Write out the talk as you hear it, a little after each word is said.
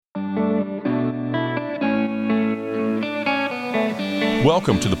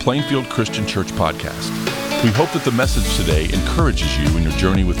Welcome to the Plainfield Christian Church Podcast. We hope that the message today encourages you in your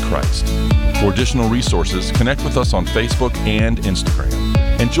journey with Christ. For additional resources, connect with us on Facebook and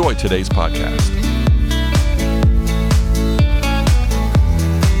Instagram. Enjoy today's podcast.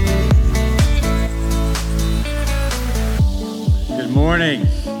 Good morning.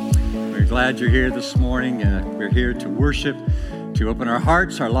 We're glad you're here this morning. We're here to worship, to open our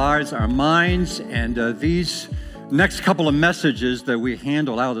hearts, our lives, our minds, and these next couple of messages that we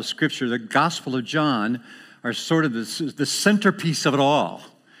handle out of the Scripture, the Gospel of John, are sort of the centerpiece of it all.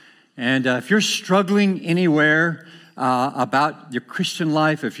 And if you're struggling anywhere about your Christian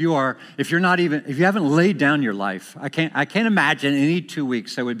life, if you haven't laid down your life, I can't imagine any 2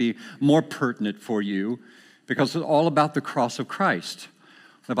 weeks that would be more pertinent for you, because it's all about the cross of Christ.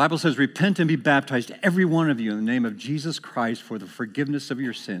 The Bible says, repent and be baptized, every one of you, in the name of Jesus Christ for the forgiveness of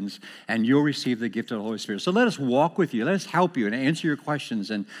your sins, and you'll receive the gift of the Holy Spirit. So let us walk with you. Let us help you and answer your questions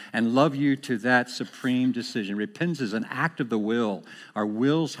and love you to that supreme decision. Repentance is an act of the will. Our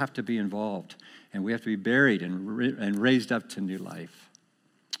wills have to be involved, and we have to be buried and raised up to new life.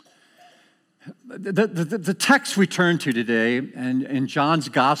 The text we turn to today, and in John's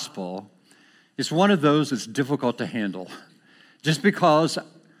Gospel, is one of those that's difficult to handle, just because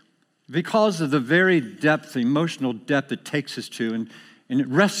of the very depth, the emotional depth it takes us to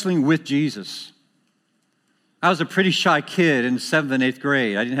in wrestling with Jesus. I was a pretty shy kid in 7th and 8th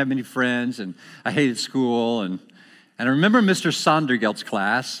grade. I didn't have many friends, and I hated school. And I remember Mr. Sondergelt's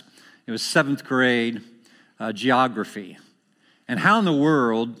class. It was 7th grade geography. And how in the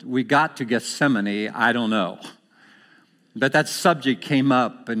world we got to Gethsemane, I don't know. But that subject came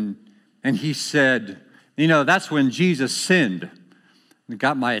up, and he said, that's when Jesus sinned. It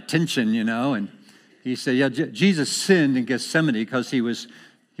got my attention, and he said, Jesus sinned in Gethsemane because he was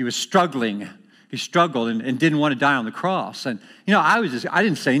struggling. He struggled and didn't want to die on the cross. And, I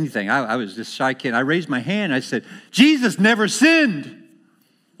didn't say anything. I was this shy kid. I raised my hand. I said, Jesus never sinned.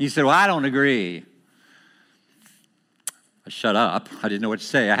 He said, well, I don't agree. I shut up. I didn't know what to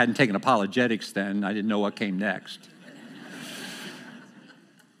say. I hadn't taken apologetics then. I didn't know what came next.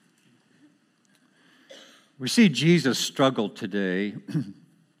 We see Jesus struggle today.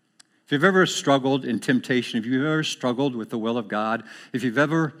 If you've ever struggled in temptation, if you've ever struggled with the will of God, if you've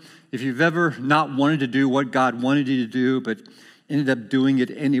ever not wanted to do what God wanted you to do, but ended up doing it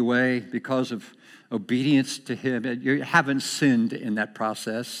anyway because of obedience to Him, you haven't sinned in that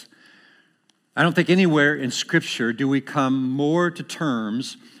process. I don't think anywhere in Scripture do we come more to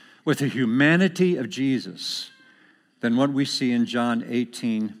terms with the humanity of Jesus than what we see in John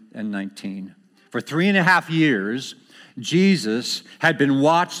 18 and 19. For 3.5 years, Jesus had been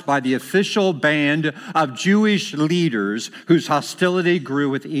watched by the official band of Jewish leaders whose hostility grew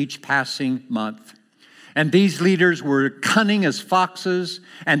with each passing month. And these leaders were cunning as foxes,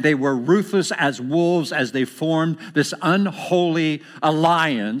 and they were ruthless as wolves as they formed this unholy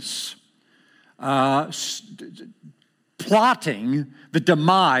alliance, plotting the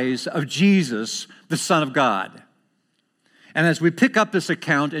demise of Jesus, the Son of God. And as we pick up this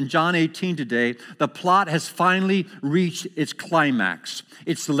account in John 18 today, the plot has finally reached its climax.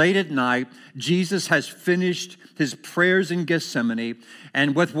 It's late at night. Jesus has finished his prayers in Gethsemane.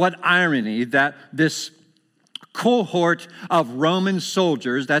 And with what irony that this cohort of Roman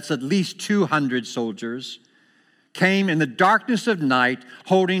soldiers, that's at least 200 soldiers, came in the darkness of night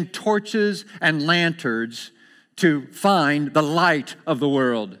holding torches and lanterns to find the light of the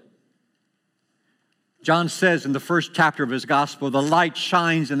world. John says in the first chapter of his gospel, the light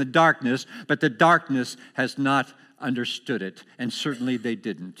shines in the darkness, but the darkness has not understood it, and certainly they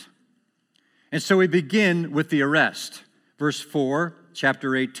didn't. And so we begin with the arrest. Verse 4,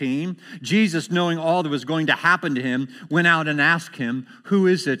 chapter 18, Jesus, knowing all that was going to happen to him, went out and asked him, who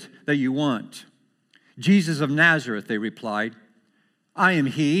is it that you want? Jesus of Nazareth, they replied. I am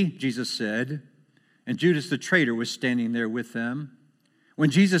he, Jesus said, and Judas the traitor was standing there with them.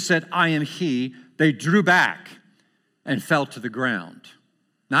 When Jesus said, I am he, they drew back and fell to the ground.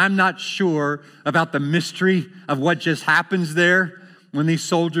 Now, I'm not sure about the mystery of what just happens there when these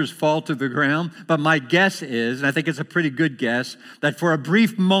soldiers fall to the ground, but my guess is, and I think it's a pretty good guess, that for a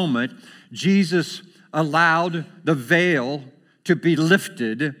brief moment, Jesus allowed the veil to be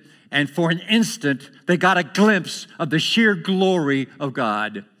lifted, and for an instant, they got a glimpse of the sheer glory of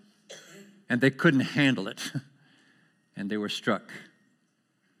God, and they couldn't handle it, and they were struck.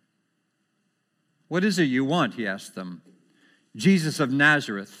 What is it you want? He asked them. Jesus of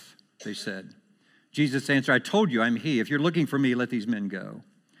Nazareth, they said. Jesus answered, I told you I'm he. If you're looking for me, let these men go.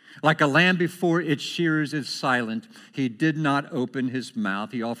 Like a lamb before its shearers is silent, he did not open his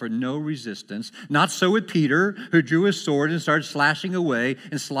mouth. He offered no resistance. Not so with Peter, who drew his sword and started slashing away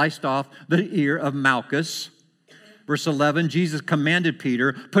and sliced off the ear of Malchus. Verse 11, Jesus commanded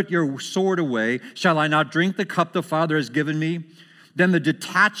Peter, put your sword away. Shall I not drink the cup the Father has given me? Then the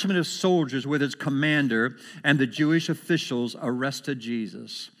detachment of soldiers with its commander and the Jewish officials arrested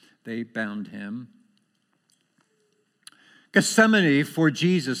Jesus. They bound him. Gethsemane for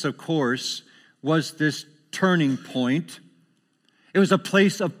Jesus, of course, was this turning point. It was a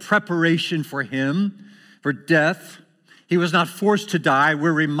place of preparation for him, for death. He was not forced to die.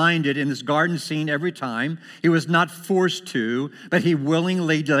 We're reminded in this garden scene every time. He was not forced to, but he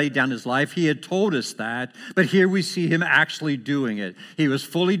willingly laid down his life. He had told us that, but here we see him actually doing it. He was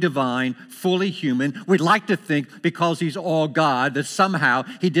fully divine, fully human. We'd like to think because he's all God that somehow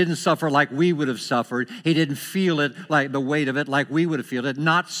he didn't suffer like we would have suffered. He didn't feel it like the weight of it like we would have felt it.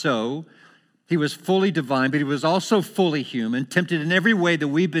 Not so. He was fully divine, but he was also fully human, tempted in every way that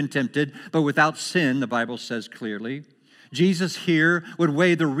we've been tempted, but without sin, the Bible says clearly. Jesus here would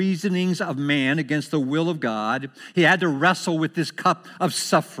weigh the reasonings of man against the will of God. He had to wrestle with this cup of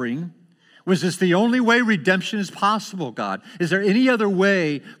suffering. Was this the only way redemption is possible, God? Is there any other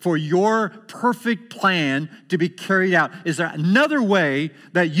way for your perfect plan to be carried out? Is there another way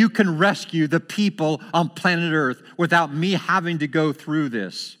that you can rescue the people on planet Earth without me having to go through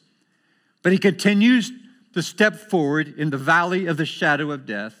this? But he continues to step forward in the valley of the shadow of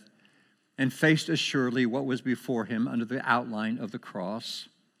death and faced assuredly what was before him under the outline of the cross.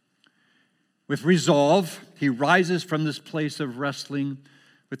 With resolve, he rises from this place of wrestling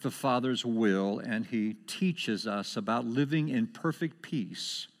with the Father's will, and he teaches us about living in perfect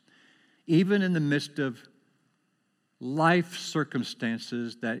peace, even in the midst of life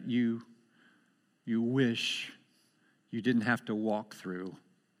circumstances that you wish you didn't have to walk through.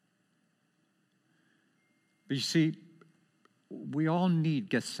 But you see, we all need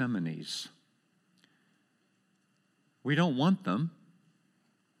Gethsemanes. We don't want them.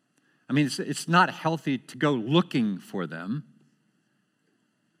 I mean, it's not healthy to go looking for them.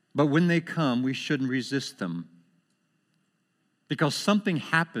 But when they come, we shouldn't resist them. Because something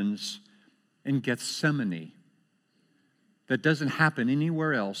happens in Gethsemane that doesn't happen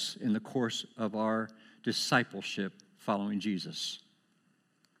anywhere else in the course of our discipleship following Jesus.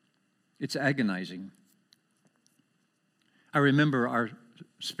 It's agonizing. I remember our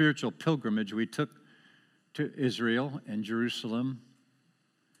spiritual pilgrimage we took to Israel and Jerusalem.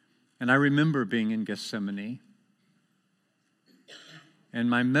 And I remember being in Gethsemane. And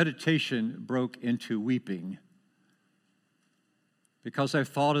my meditation broke into weeping because I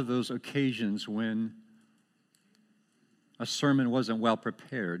thought of those occasions when a sermon wasn't well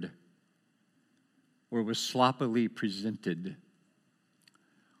prepared or was sloppily presented,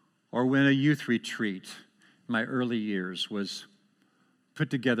 or when a youth retreat in my early years was put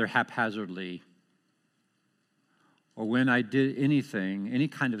together haphazardly, or when I did anything, any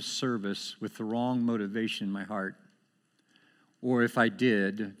kind of service with the wrong motivation in my heart, or if I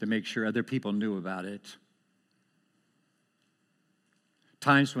did, to make sure other people knew about it.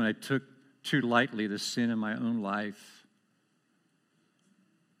 Times when I took too lightly the sin in my own life.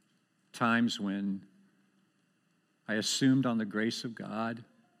 Times when I assumed on the grace of God.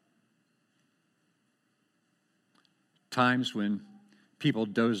 Times when people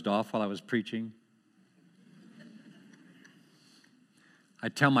dozed off while I was preaching. I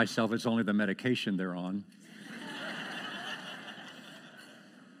tell myself it's only the medication they're on.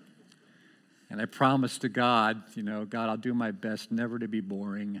 And I promise to God, God, I'll do my best never to be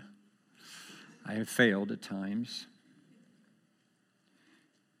boring. I have failed at times.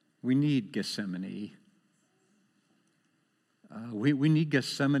 We need Gethsemane. We need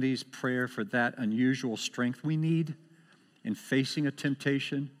Gethsemane's prayer for that unusual strength we need in facing a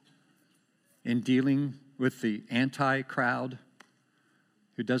temptation, in dealing with the anti-crowd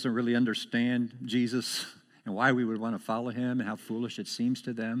who doesn't really understand Jesus and why we would want to follow him and how foolish it seems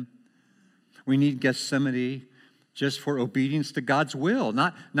to them. We need Gethsemane just for obedience to God's will.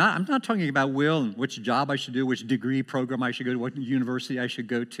 I'm not talking about will and which job I should do, which degree program I should go to, what university I should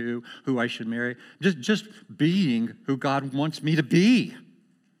go to, who I should marry. Just being who God wants me to be.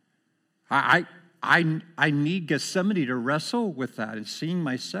 I need Gethsemane to wrestle with that and seeing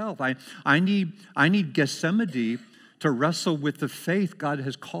myself. I need Gethsemane to wrestle with the faith God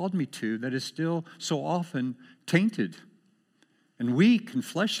has called me to that is still so often tainted and weak and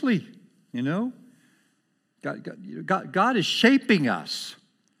fleshly. God is shaping us.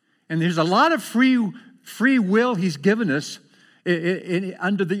 And there's a lot of free will he's given us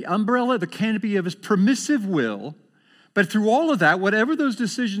under the umbrella, the canopy of his permissive will. But through all of that, whatever those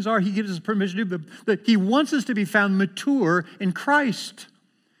decisions are, he gives us permission to do them. He wants us to be found mature in Christ.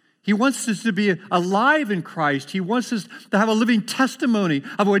 He wants us to be alive in Christ. He wants us to have a living testimony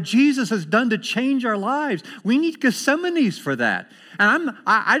of what Jesus has done to change our lives. We need Gethsemanes for that. And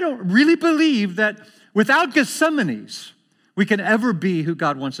I don't really believe that without Gethsemanes, we can ever be who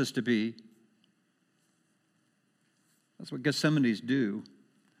God wants us to be. That's what Gethsemanes do.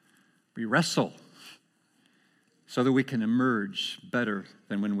 We wrestle so that we can emerge better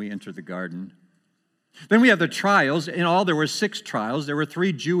than when we enter the garden. Then we have the trials. In all, there were 6 trials. There were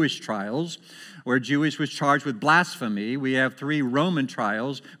 3 Jewish trials where Jewish was charged with blasphemy. We have 3 Roman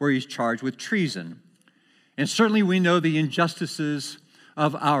trials where he's charged with treason. And certainly we know the injustices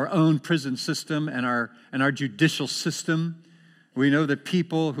of our own prison system and our judicial system. We know that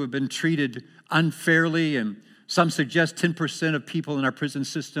people who have been treated unfairly, and some suggest 10% of people in our prison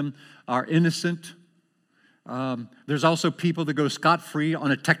system are innocent. There's also people that go scot-free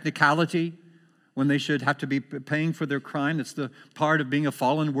on a technicality when they should have to be paying for their crime. That's the part of being a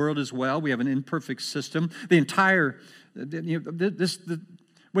fallen world as well. We have an imperfect system. The entire,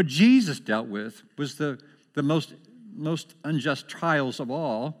 what Jesus dealt with was the most unjust trials of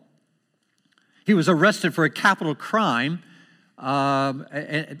all. He was arrested for a capital crime.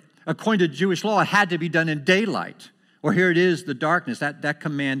 And according to Jewish law, it had to be done in daylight. Well, here it is, the darkness. That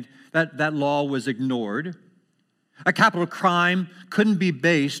command, that law was ignored. A capital crime couldn't be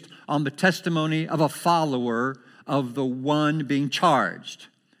based on the testimony of a follower of the one being charged.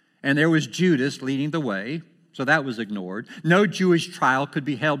 And there was Judas leading the way, so that was ignored. No Jewish trial could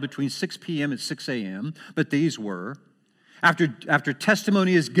be held between 6 p.m. and 6 a.m., but these were. After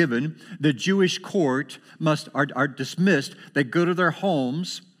testimony is given, the Jewish court are dismissed. They go to their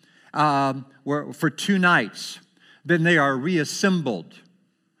homes for 2 nights. Then they are reassembled.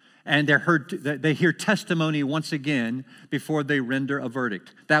 And they hear testimony once again before they render a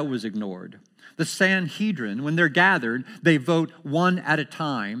verdict. That was ignored. The Sanhedrin, when they're gathered, they vote one at a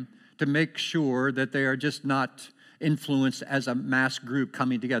time to make sure that they are just not influenced as a mass group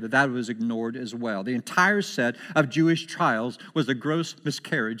coming together. That was ignored as well. The entire set of Jewish trials was a gross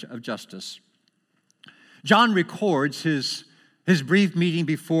miscarriage of justice. John records his brief meeting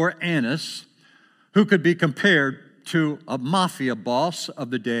before Annas, who could be compared to a mafia boss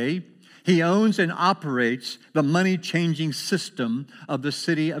of the day. He owns and operates the money-changing system of the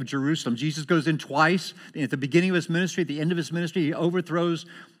city of Jerusalem. Jesus goes in twice. At the beginning of his ministry, at the end of his ministry, he overthrows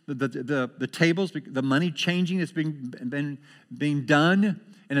the tables, the money-changing that's being done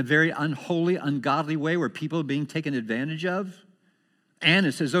in a very unholy, ungodly way where people are being taken advantage of.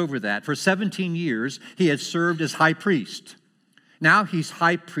 Annas is over that. For 17 years, he had served as high priest. Now he's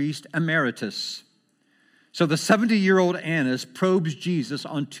high priest emeritus. So the 70-year-old Annas probes Jesus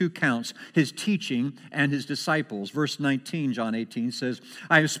on 2 counts, his teaching and his disciples. Verse 19, John 18 says,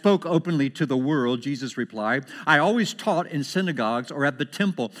 I have spoke openly to the world, Jesus replied. I always taught in synagogues or at the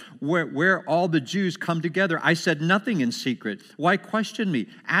temple where all the Jews come together. I said nothing in secret. Why question me?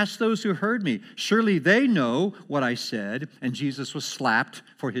 Ask those who heard me. Surely they know what I said. And Jesus was slapped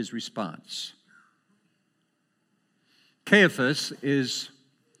for his response. Caiaphas is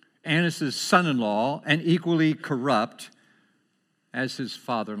Annas' son-in-law and equally corrupt as his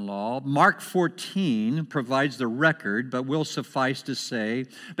father-in-law. Mark 14 provides the record, but will suffice to say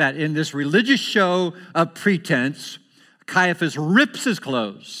that in this religious show of pretense, Caiaphas rips his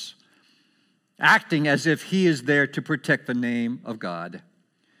clothes, acting as if he is there to protect the name of God.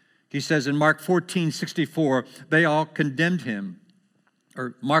 He says in Mark 14:64, they all condemned him.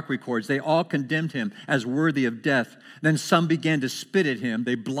 Or Mark records, they all condemned him as worthy of death. Then some began to spit at him.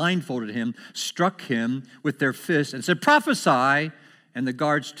 They blindfolded him, struck him with their fists, and said, prophesy. And the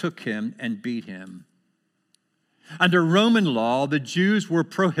guards took him and beat him. Under Roman law, the Jews were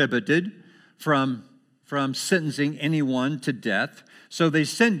prohibited from sentencing anyone to death. So they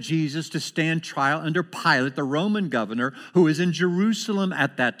sent Jesus to stand trial under Pilate, the Roman governor, who was in Jerusalem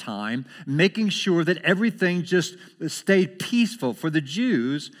at that time, making sure that everything just stayed peaceful. For the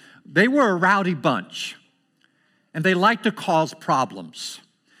Jews, they were a rowdy bunch, and they liked to cause problems.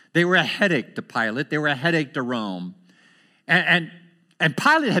 They were a headache to Pilate. They were a headache to Rome. And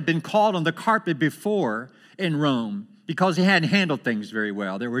Pilate had been called on the carpet before in Rome because he hadn't handled things very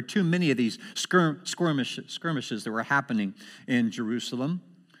well. There were too many of these skirmishes that were happening in Jerusalem.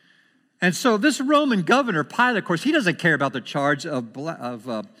 And so this Roman governor, Pilate, of course, he doesn't care about the charge of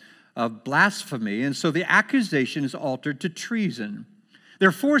blasphemy. And so the accusation is altered to treason. There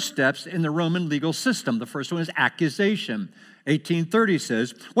are 4 steps in the Roman legal system. The first one is accusation. 1830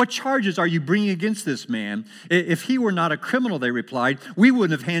 says, what charges are you bringing against this man? If he were not a criminal, they replied, we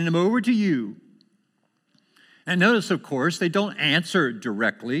wouldn't have handed him over to you. And notice, of course, they don't answer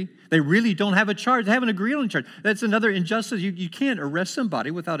directly. They really don't have a charge. They haven't agreed on a charge. That's another injustice. You can't arrest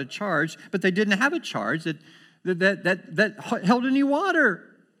somebody without a charge, but they didn't have a charge that held any water.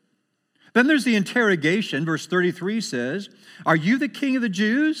 Then there's the interrogation. Verse 33 says, "Are you the king of the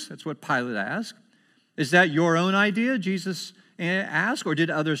Jews?" That's what Pilate asked. "Is that your own idea?" Jesus asked, "or did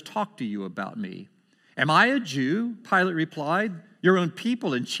others talk to you about me?" "Am I a Jew?" Pilate replied. "Your own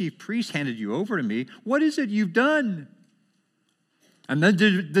people and chief priests handed you over to me. What is it you've done?" And then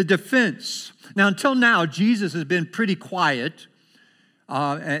the defense. Now, until now, Jesus has been pretty quiet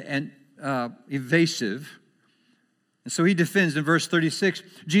and evasive. And so he defends in verse 36.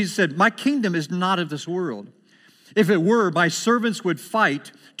 Jesus said, "My kingdom is not of this world. If it were, my servants would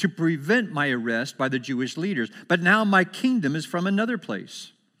fight to prevent my arrest by the Jewish leaders. But now my kingdom is from another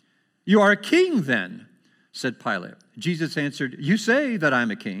place." "You are a king then," said Pilate. Jesus answered, "You say that I'm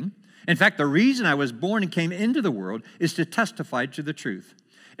a king. In fact, the reason I was born and came into the world is to testify to the truth.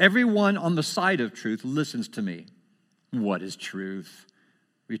 Everyone on the side of truth listens to me." "What is truth?"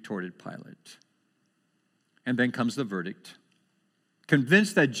 retorted Pilate. And then comes the verdict.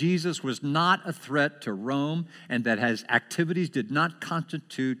 Convinced that Jesus was not a threat to Rome and that his activities did not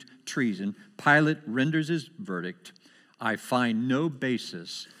constitute treason, Pilate renders his verdict, "I find no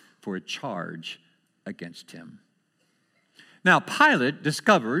basis for a charge against him." Now, Pilate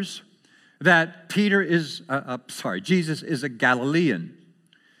discovers that Jesus is a Galilean.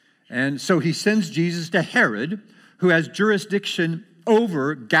 And so he sends Jesus to Herod, who has jurisdiction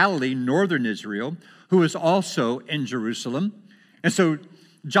over Galilee, northern Israel, who is also in Jerusalem. And so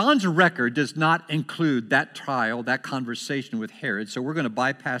John's record does not include that trial, that conversation with Herod, so we're going to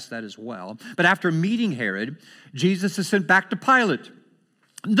bypass that as well. But after meeting Herod, Jesus is sent back to Pilate.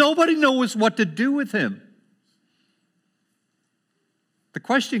 Nobody knows what to do with him. The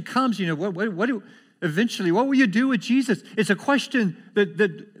question comes, what will you do with Jesus? It's a question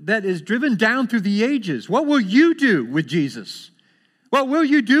that is driven down through the ages. What will you do with Jesus? What will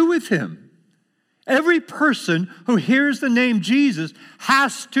you do with him? Every person who hears the name Jesus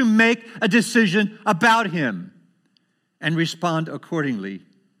has to make a decision about him and respond accordingly.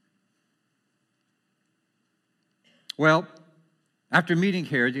 Well, after meeting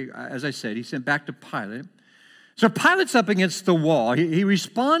Herod, as I said, he's sent back to Pilate. So Pilate's up against the wall. He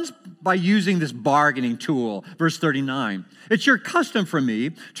responds by using this bargaining tool. Verse 39, "It's your custom for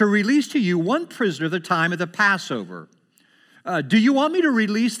me to release to you one prisoner at the time of the Passover. Do you want me to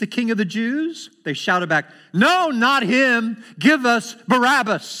release the king of the Jews?" They shouted back, "No, not him. Give us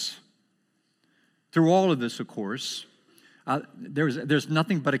Barabbas." Through all of this, of course, there's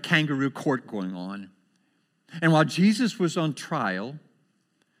nothing but a kangaroo court going on. And while Jesus was on trial,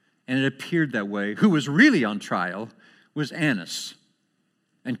 and it appeared that way, who was really on trial was Annas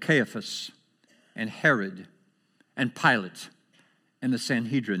and Caiaphas and Herod and Pilate and the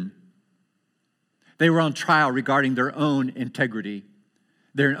Sanhedrin. They were on trial regarding their own integrity,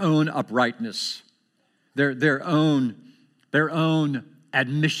 their own uprightness, their own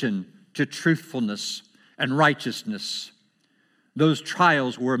admission to truthfulness and righteousness. Those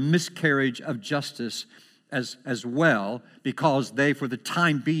trials were a miscarriage of justice as well, because they, for the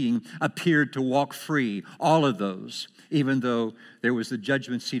time being, appeared to walk free, all of those, even though there was the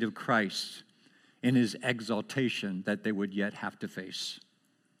judgment seat of Christ in his exaltation that they would yet have to face.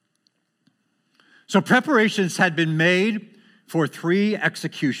 So preparations had been made for 3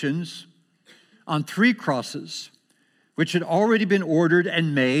 executions on 3 crosses, which had already been ordered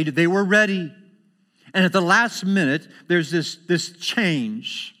and made. They were ready. And at the last minute, there's this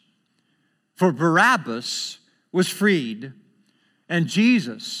change. For Barabbas was freed, and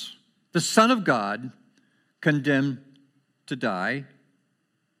Jesus, the Son of God, condemned to die.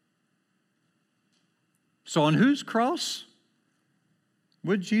 So on whose cross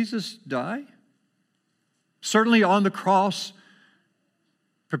would Jesus die? Certainly on the cross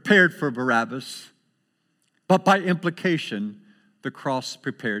prepared for Barabbas, but by implication, the cross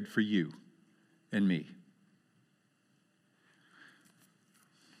prepared for you and me.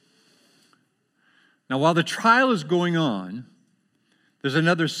 Now, while the trial is going on, there's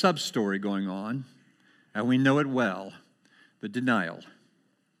another sub-story going on, and we know it well, the denial.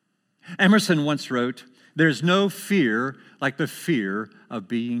 Emerson once wrote, "There's no fear like the fear of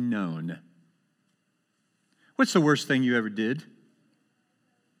being known." What's the worst thing you ever did?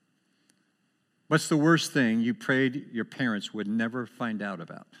 What's the worst thing you prayed your parents would never find out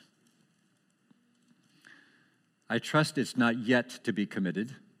about? I trust it's not yet to be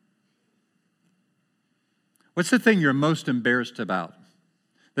committed. What's the thing you're most embarrassed about?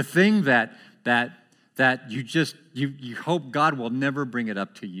 The thing that you hope God will never bring it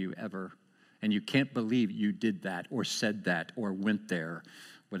up to you ever and you can't believe you did that or said that or went there,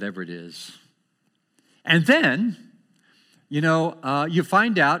 whatever it is. And then, you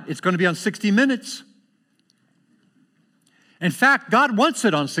find out it's going to be on 60 Minutes. In fact, God wants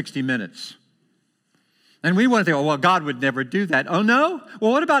it on 60 Minutes. And we want to think, oh, well, God would never do that. Oh, no?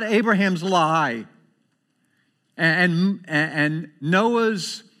 Well, what about Abraham's lie? And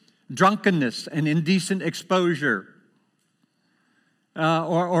Noah's drunkenness and indecent exposure?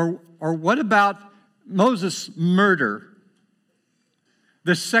 Or what about Moses' murder?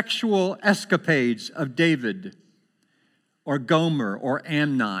 The sexual escapades of David or Gomer or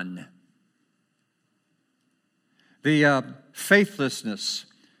Amnon? The faithlessness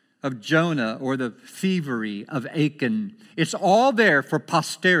of Jonah or the thievery of Achan. It's all there for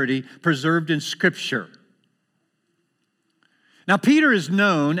posterity, preserved in Scripture. Now, Peter is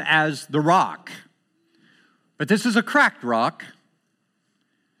known as the rock, but this is a cracked rock.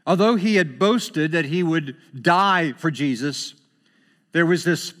 Although he had boasted that he would die for Jesus, there was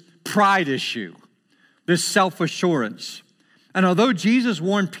this pride issue, this self-assurance. And although Jesus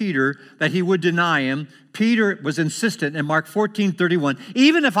warned Peter that he would deny him, Peter was insistent in Mark 14:31,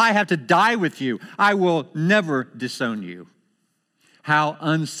 even if I have to die with you, I will never disown you. How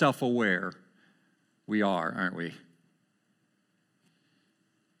unself-aware we are, aren't we?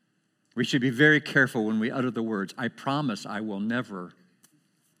 We should be very careful when we utter the words, I promise I will never.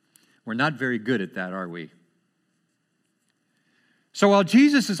 We're not very good at that, are we? So while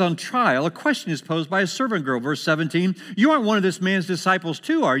Jesus is on trial, a question is posed by a servant girl. Verse 17, you aren't one of this man's disciples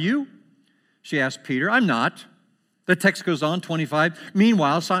too, are you? She asked Peter, I'm not. The text goes on, 25.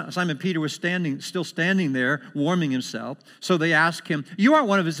 Meanwhile, Simon Peter was still standing there, warming himself. So they asked him, you aren't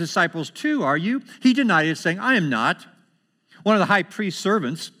one of his disciples too, are you? He denied it, saying, I am not. One of the high priest's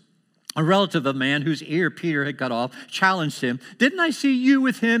servants, a relative of the man whose ear Peter had cut off, challenged him, didn't I see you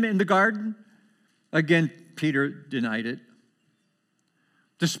with him in the garden? Again, Peter denied it.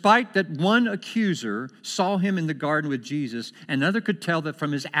 Despite that one accuser saw him in the garden with Jesus, another could tell that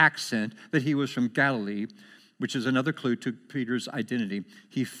from his accent that he was from Galilee, which is another clue to Peter's identity.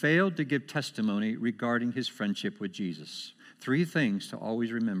 He failed to give testimony regarding his friendship with Jesus. 3 things to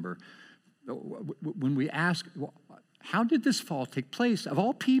always remember. When we ask, how did this fall take place? Of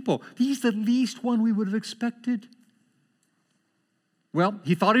all people, he's the least one we would have expected. Well,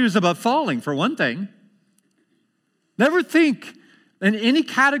 he thought he was above falling, for one thing. Never think in any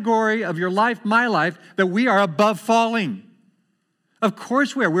category of your life, my life, that we are above falling. Of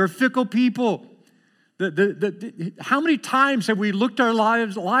course we are. We're fickle people. How many times have we looked at our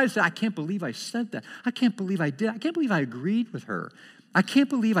lives and said, I can't believe I said that. I can't believe I did. I can't believe I agreed with her. I can't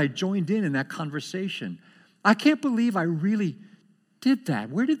believe I joined in that conversation. I can't believe I really did that.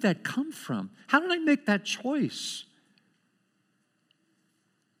 Where did that come from? How did I make that choice?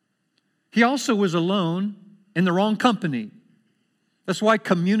 He also was alone in the wrong company. That's why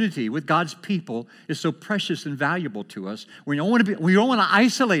community with God's people is so precious and valuable to us. We don't want to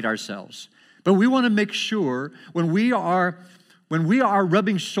isolate ourselves, but we want to make sure when we are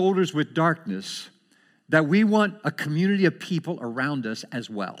rubbing shoulders with darkness, that we want a community of people around us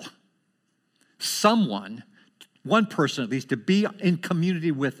as well. One person at least, to be in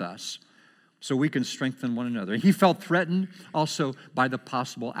community with us so we can strengthen one another. He felt threatened also by the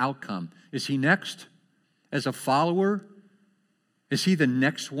possible outcome. Is he next as a follower? Is he the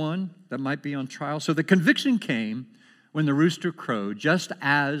next one that might be on trial? So the conviction came when the rooster crowed, just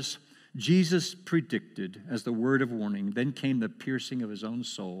as Jesus predicted as the word of warning. Then came the piercing of his own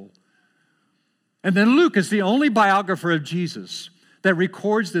soul. And then Luke is the only biographer of Jesus that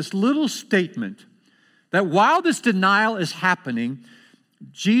records this little statement that while this denial is happening,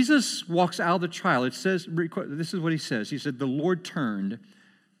 Jesus walks out of the trial. It says, this is what he says. He said, the Lord turned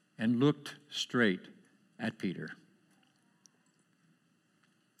and looked straight at Peter.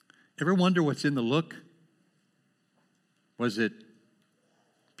 Ever wonder what's in the look? Was it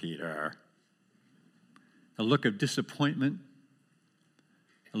Peter? A look of disappointment?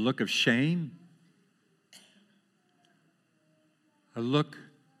 A look of shame? A look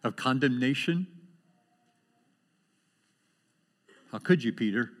of condemnation? How could you,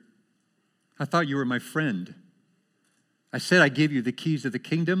 Peter? I thought you were my friend. I said I gave you the keys of the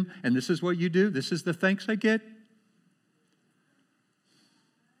kingdom, and this is what you do? This is the thanks I get?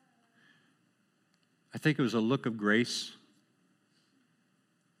 I think it was a look of grace.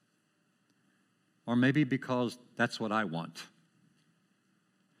 Or maybe because that's what I want.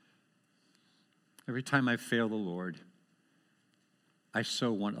 Every time I fail the Lord, I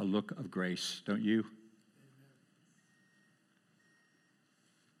so want a look of grace, don't you?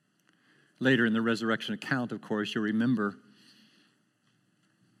 Later in the resurrection account, of course, you'll remember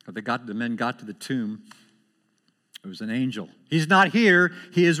But the men got to the tomb. It was an angel. He's not here.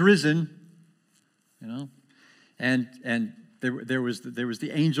 He is risen. You know, and there was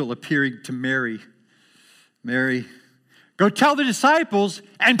the angel appearing to Mary. Mary, go tell the disciples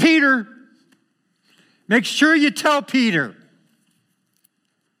and Peter. Make sure you tell Peter.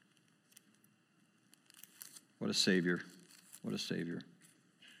 What a Savior. What a Savior.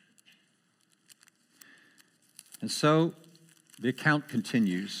 And so the account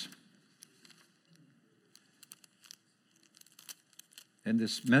continues. And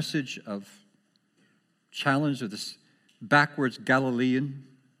this message of challenge of this backwards Galilean,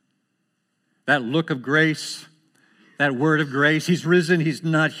 that look of grace, that word of grace, he's risen, he's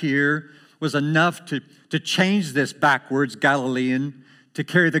not here, was enough to change this backwards Galilean, to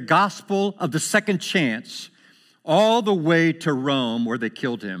carry the gospel of the second chance all the way to Rome where they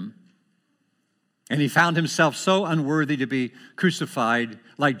killed him. And he found himself so unworthy to be crucified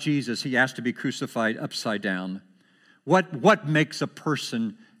like Jesus, he asked to be crucified upside down. What makes a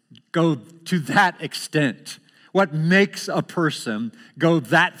person go to that extent? What makes a person go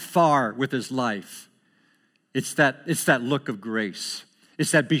that far with his life? It's that look of grace.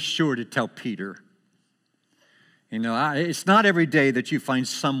 It's that be sure to tell Peter. You know, it's not every day that you find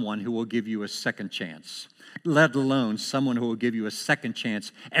someone who will give you a second chance, let alone someone who will give you a second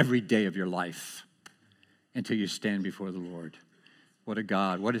chance every day of your life until you stand before the Lord. What a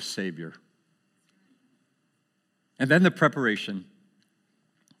God, what a Savior. And then the preparation.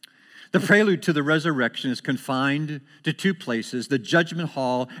 The prelude to the resurrection is confined to two places, the judgment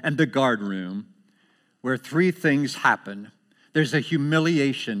hall and the guard room, where three things happen. There's a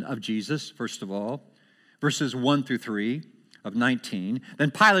humiliation of Jesus, first of all, verses 1 through 3 of 19.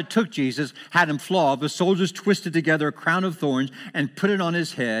 Then Pilate took Jesus, had him flogged. The soldiers twisted together a crown of thorns and put it on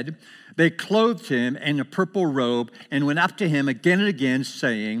his head. They clothed him in a purple robe and went up to him again and again,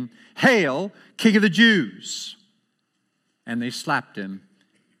 saying, "Hail, King of the Jews!" And they slapped him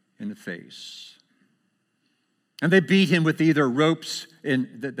in the face. And they beat him with either ropes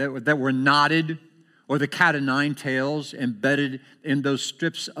that were knotted or the cat o' nine tails embedded in those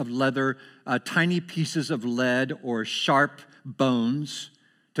strips of leather, tiny pieces of lead or sharp bones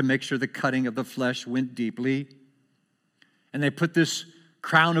to make sure the cutting of the flesh went deeply. And they put this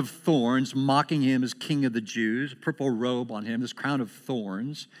crown of thorns, mocking him as King of the Jews, purple robe on him, this crown of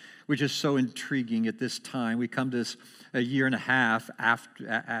thorns, which is so intriguing at this time. We come to this a year and a half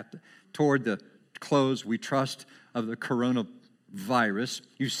toward the close, we trust, of the coronavirus.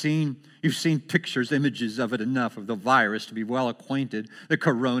 You've seen pictures, images of it enough, of the virus to be well acquainted. The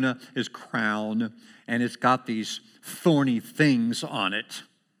corona is crown, and it's got these thorny things on it.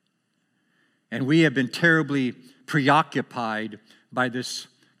 And we have been terribly preoccupied by this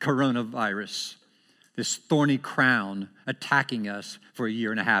coronavirus, this thorny crown attacking us for a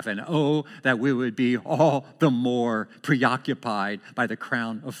year and a half. And oh, that we would be all the more preoccupied by the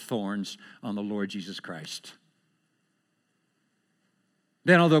crown of thorns on the Lord Jesus Christ.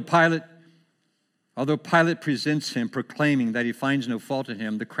 Then, although Pilate presents him, proclaiming that he finds no fault in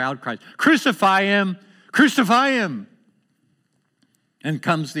him, the crowd cries, "Crucify him! Crucify him!" And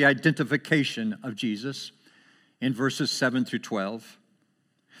comes the identification of Jesus in verses 7 through 12.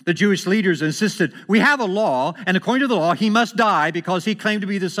 The Jewish leaders insisted, "We have a law, and according to the law, he must die because he claimed to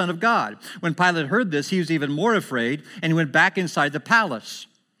be the Son of God." When Pilate heard this, he was even more afraid, and he went back inside the palace.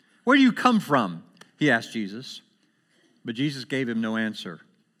 "Where do you come from?" he asked Jesus. But Jesus gave him no answer.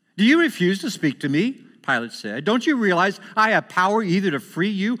 "Do you refuse to speak to me?" Pilate said. "Don't you realize I have power either to free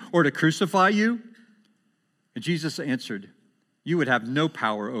you or to crucify you?" And Jesus answered, "You would have no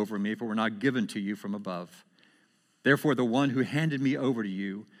power over me if it were not given to you from above. Therefore, the one who handed me over to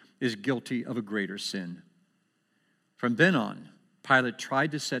you is guilty of a greater sin." From then on, Pilate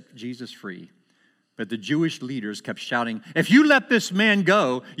tried to set Jesus free, but the Jewish leaders kept shouting, "If you let this man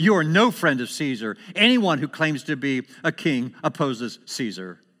go, you are no friend of Caesar. Anyone who claims to be a king opposes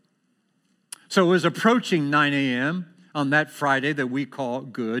Caesar." So it was approaching 9 a.m. on that Friday that we call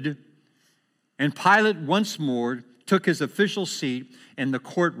Good, and Pilate once more took his official seat in the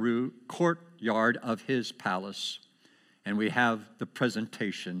courtyard of his palace. And we have the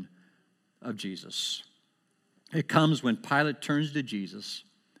presentation of Jesus. It comes when Pilate turns to Jesus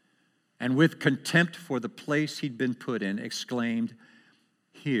and with contempt for the place he'd been put in, exclaimed,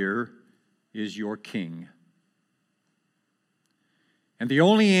 "Here is your king." And the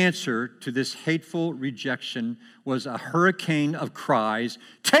only answer to this hateful rejection was a hurricane of cries,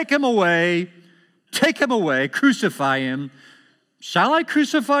 "Take him away! Take him away! Crucify him!" "Shall I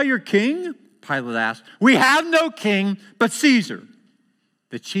crucify your king?" Pilate asked. "We have no king but Caesar."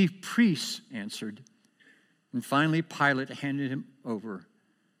 The chief priests answered. And finally, Pilate handed him over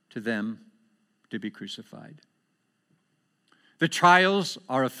to them to be crucified. The trials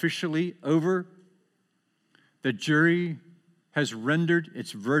are officially over. The jury has rendered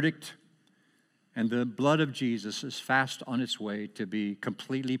its verdict, and the blood of Jesus is fast on its way to be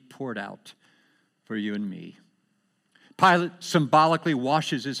completely poured out for you and me. Pilate symbolically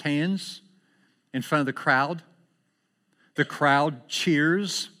washes his hands in front of the crowd. The crowd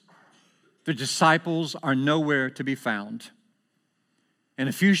cheers. The disciples are nowhere to be found. In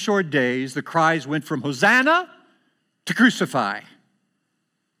a few short days, the cries went from Hosanna to crucify.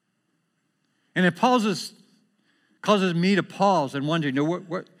 And it causes me to pause and wonder,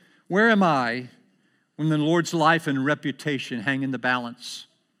 where am I when the Lord's life and reputation hang in the balance?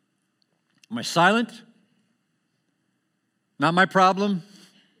 Am I silent? Not my problem?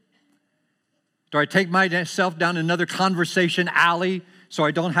 Do I take myself down another conversation alley so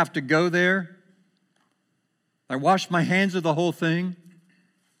I don't have to go there? I wash my hands of the whole thing.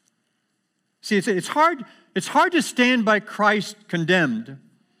 See, it's hard to stand by Christ condemned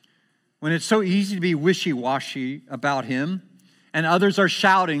when it's so easy to be wishy-washy about him, and others are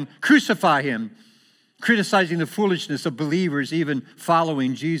shouting, "Crucify him," criticizing the foolishness of believers even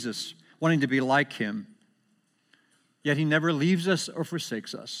following Jesus, wanting to be like him. Yet he never leaves us or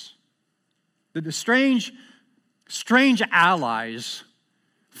forsakes us. The strange allies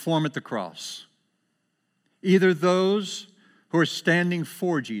form at the cross. Either those who are standing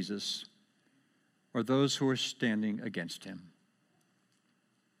for Jesus or those who are standing against him.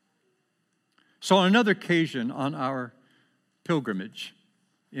 So on another occasion on our pilgrimage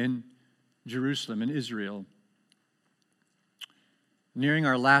in Jerusalem, in Israel, nearing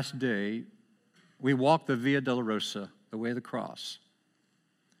our last day, we walked the Via Dolorosa, the way of the cross,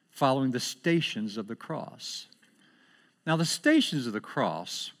 following the stations of the cross. Now, the stations of the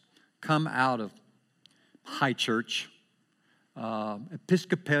cross come out of high church,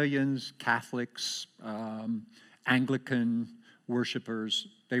 Episcopalians, Catholics, Anglican worshipers.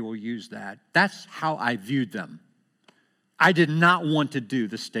 They will use that. That's how I viewed them. I did not want to do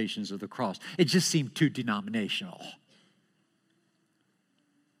the stations of the cross. It just seemed too denominational.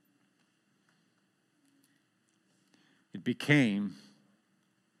 It became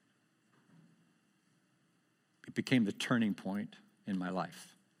the turning point in my life.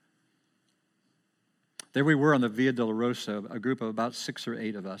 There we were on the Via Dolorosa, a group of about 6 or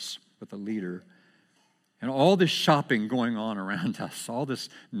 8 of us with a leader, and all this shopping going on around us, all this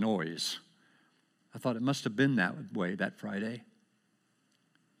noise. I thought it must have been that way that Friday.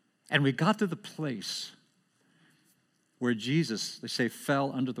 And we got to the place where Jesus, they say,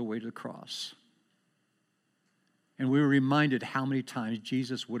 fell under the weight of the cross. And we were reminded how many times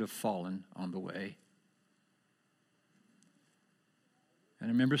Jesus would have fallen on the way. And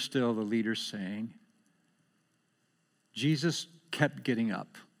I remember still the leader saying, Jesus kept getting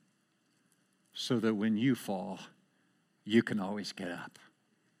up so that when you fall, you can always get up.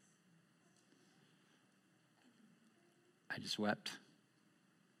 I just wept.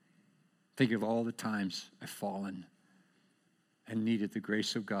 Thinking of all the times I've fallen and needed the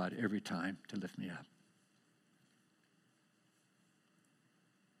grace of God every time to lift me up.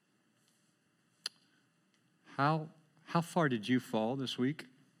 How far did you fall this week?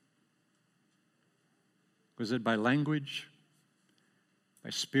 Was it by language, by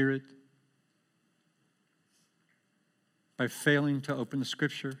spirit, by failing to open the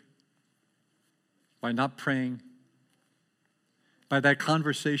Scripture, by not praying, by that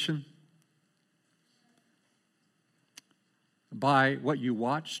conversation, by what you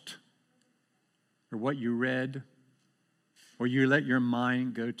watched or what you read or you let your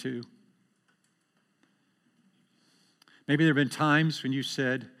mind go to? Maybe there have been times when you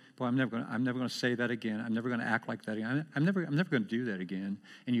said, "Boy, I'm never going to say that again. I'm never going to act like that again. I'm never going to do that again."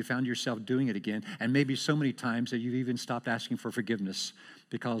 And you found yourself doing it again, and maybe so many times that you've even stopped asking for forgiveness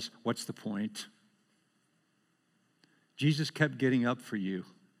because what's the point? Jesus kept getting up for you.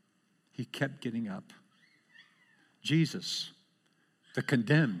 He kept getting up. Jesus, the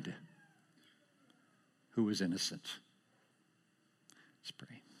condemned, who was innocent. Let's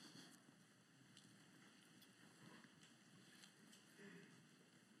pray.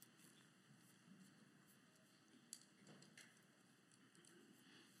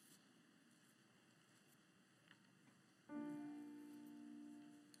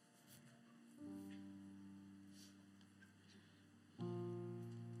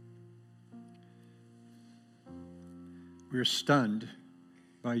 We are stunned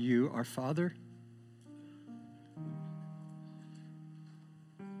by you, our Father.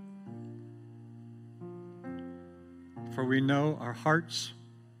 For we know our hearts.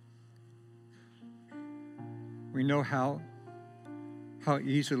 We know how how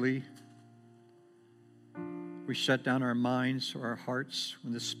easily we shut down our minds or our hearts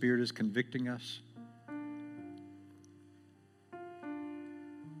when the Spirit is convicting us.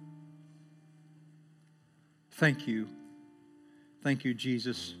 Thank you. Thank you,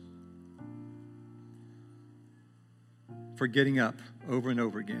 Jesus, for getting up over and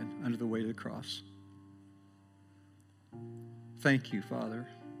over again under the weight of the cross. Thank you, Father,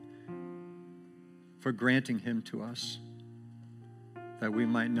 for granting him to us that we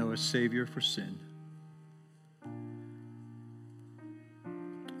might know a Savior for sin.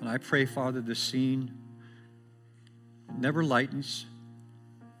 And I pray, Father, the scene never lightens.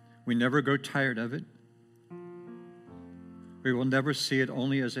 We never grow tired of it. We will never see it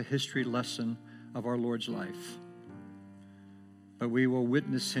only as a history lesson of our Lord's life. But we will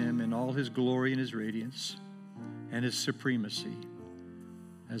witness him in all his glory and his radiance and his supremacy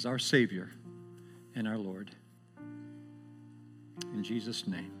as our Savior and our Lord. In Jesus'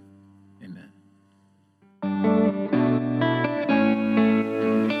 name, amen.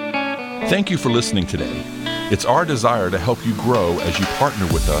 Thank you for listening today. It's our desire to help you grow as you partner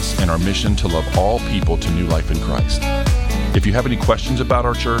with us in our mission to love all people to new life in Christ. If you have any questions about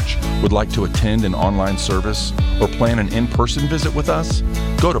our church, would like to attend an online service, or plan an in-person visit with us,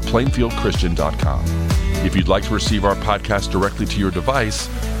 go to plainfieldchristian.com. If you'd like to receive our podcast directly to your device,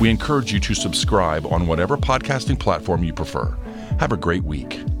 we encourage you to subscribe on whatever podcasting platform you prefer. Have a great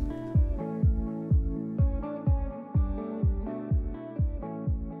week.